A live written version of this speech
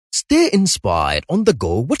Stay inspired on the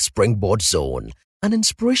go with Springboard Zone, an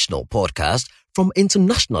inspirational podcast from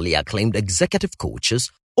internationally acclaimed executive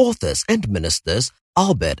coaches, authors, and ministers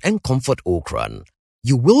Albert and Comfort Okran.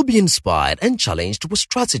 You will be inspired and challenged with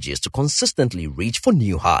strategies to consistently reach for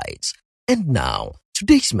new heights. And now,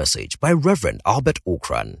 today's message by Reverend Albert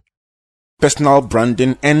Okran. Personal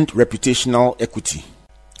branding and reputational equity.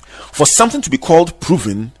 For something to be called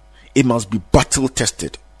proven, it must be battle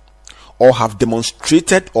tested or have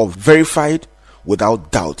demonstrated or verified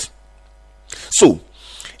without doubt. So,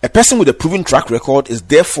 a person with a proven track record is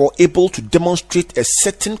therefore able to demonstrate a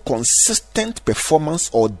certain consistent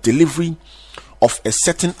performance or delivery of a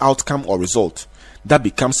certain outcome or result that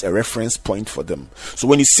becomes a reference point for them. So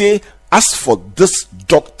when you say, as for this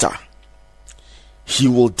doctor, he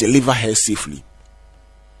will deliver her safely,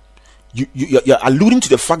 you're alluding to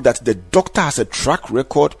the fact that the doctor has a track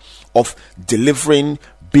record of delivering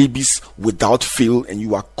babies without fail, and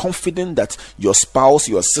you are confident that your spouse,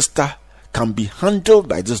 your sister, can be handled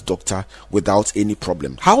by this doctor without any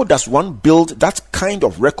problem. How does one build that kind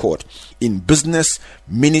of record in business,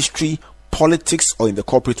 ministry, politics, or in the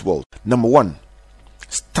corporate world? Number one,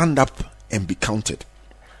 stand up and be counted.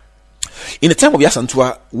 In the time of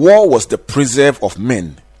Yasantua, war was the preserve of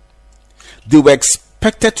men. They were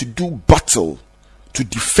expected to do battle to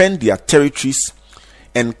defend their territories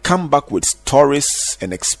and come back with stories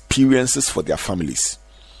and experiences for their families.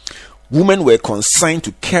 Women were consigned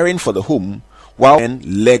to caring for the home while men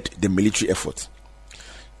led the military effort.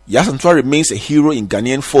 Yasantua remains a hero in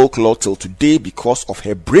Ghanaian folklore till today because of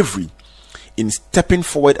her bravery in stepping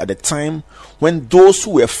forward at a time when those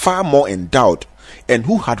who were far more endowed and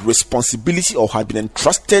who had responsibility or had been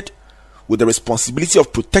entrusted with the responsibility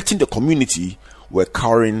of protecting the community were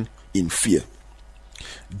cowering in fear.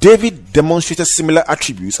 David demonstrated similar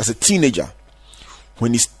attributes as a teenager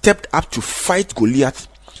when he stepped up to fight Goliath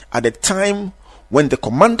at a time when the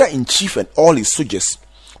commander-in-chief and all his soldiers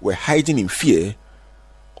were hiding in fear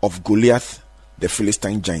of Goliath, the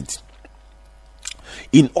Philistine giant.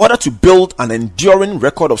 In order to build an enduring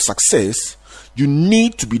record of success, you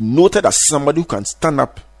need to be noted as somebody who can stand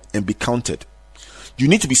up and be counted. You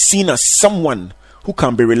need to be seen as someone who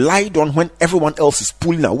can be relied on when everyone else is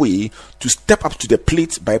pulling away, to step up to the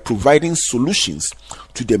plate by providing solutions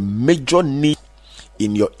to the major need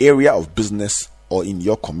in your area of business or in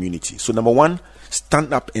your community. So number one,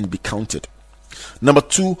 stand up and be counted. Number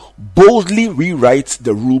two, boldly rewrite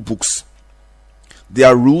the rule books. There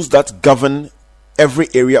are rules that govern every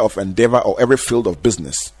area of endeavor or every field of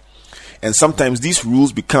business. And sometimes these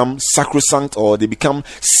rules become sacrosanct, or they become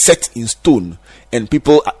set in stone, and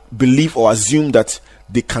people believe or assume that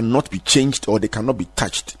they cannot be changed or they cannot be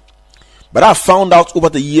touched. But I've found out over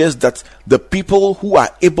the years that the people who are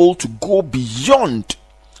able to go beyond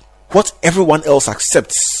what everyone else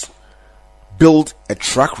accepts build a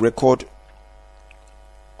track record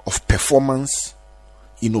of performance,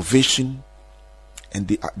 innovation, and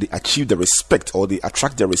they achieve the respect, or they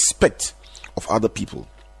attract the respect of other people.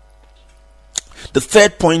 The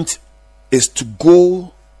third point is to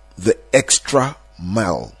go the extra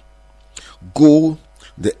mile. Go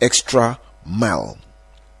the extra mile.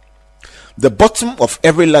 The bottom of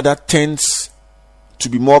every ladder tends to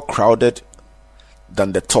be more crowded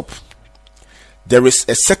than the top. There is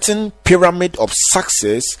a certain pyramid of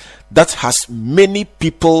success that has many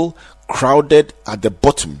people crowded at the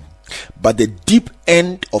bottom, but the deep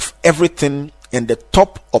end of everything and the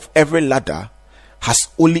top of every ladder has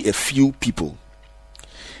only a few people.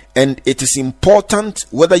 And it is important,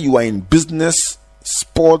 whether you are in business,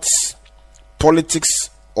 sports, politics,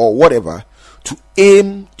 or whatever, to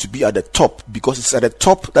aim to be at the top, because it's at the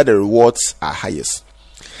top that the rewards are highest.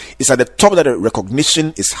 It's at the top that the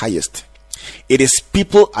recognition is highest. It is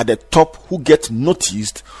people at the top who get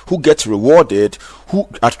noticed, who get rewarded, who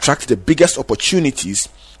attract the biggest opportunities,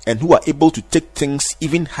 and who are able to take things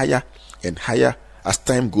even higher and higher as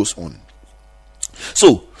time goes on.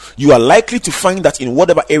 So, you are likely to find that in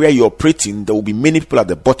whatever area you operate in, there will be many people at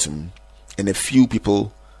the bottom and a few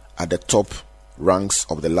people at the top ranks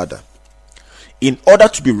of the ladder. In order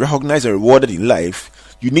to be recognized and rewarded in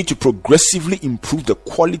life, you need to progressively improve the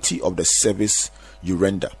quality of the service you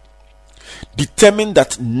render. Determine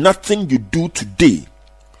that nothing you do today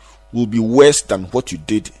will be worse than what you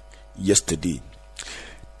did yesterday.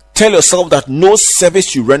 Tell yourself that no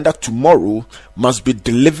service you render tomorrow must be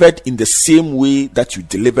delivered in the same way that you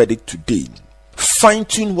delivered it today.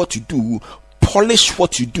 Fine-tune what you do, polish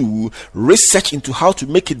what you do, research into how to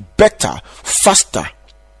make it better, faster,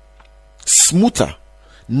 smoother,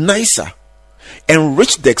 nicer.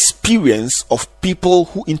 Enrich the experience of people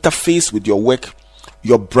who interface with your work,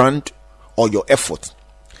 your brand, or your effort.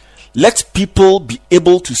 Let people be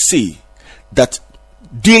able to say that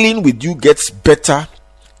dealing with you gets better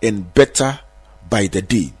and better by the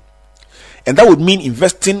day. And that would mean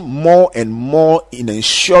investing more and more in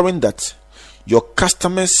ensuring that your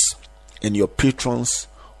customers and your patrons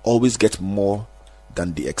always get more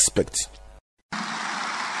than they expect.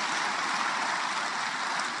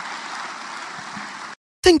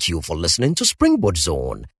 Thank you for listening to Springboard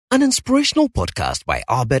Zone, an inspirational podcast by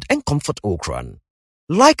Albert and Comfort Okran.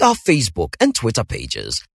 Like our Facebook and Twitter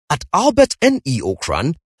pages at Albert N.E.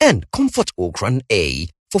 Okran and Comfort Okran A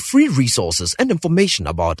for free resources and information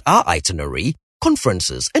about our itinerary,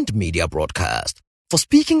 conferences, and media broadcast. For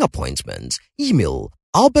speaking appointments, email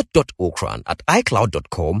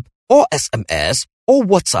albert.okran@icloud.com or SMS or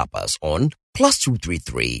WhatsApp us on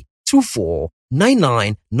 +233 24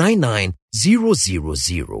 99 99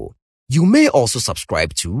 000. You may also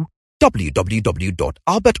subscribe to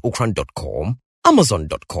www.albertokran.com,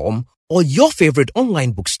 amazon.com, or your favorite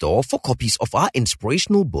online bookstore for copies of our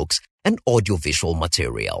inspirational books and audiovisual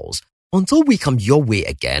materials. Until we come your way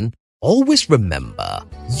again, always remember,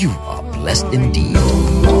 you are blessed indeed.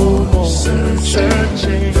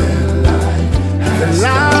 Searching, the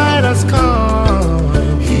light has come.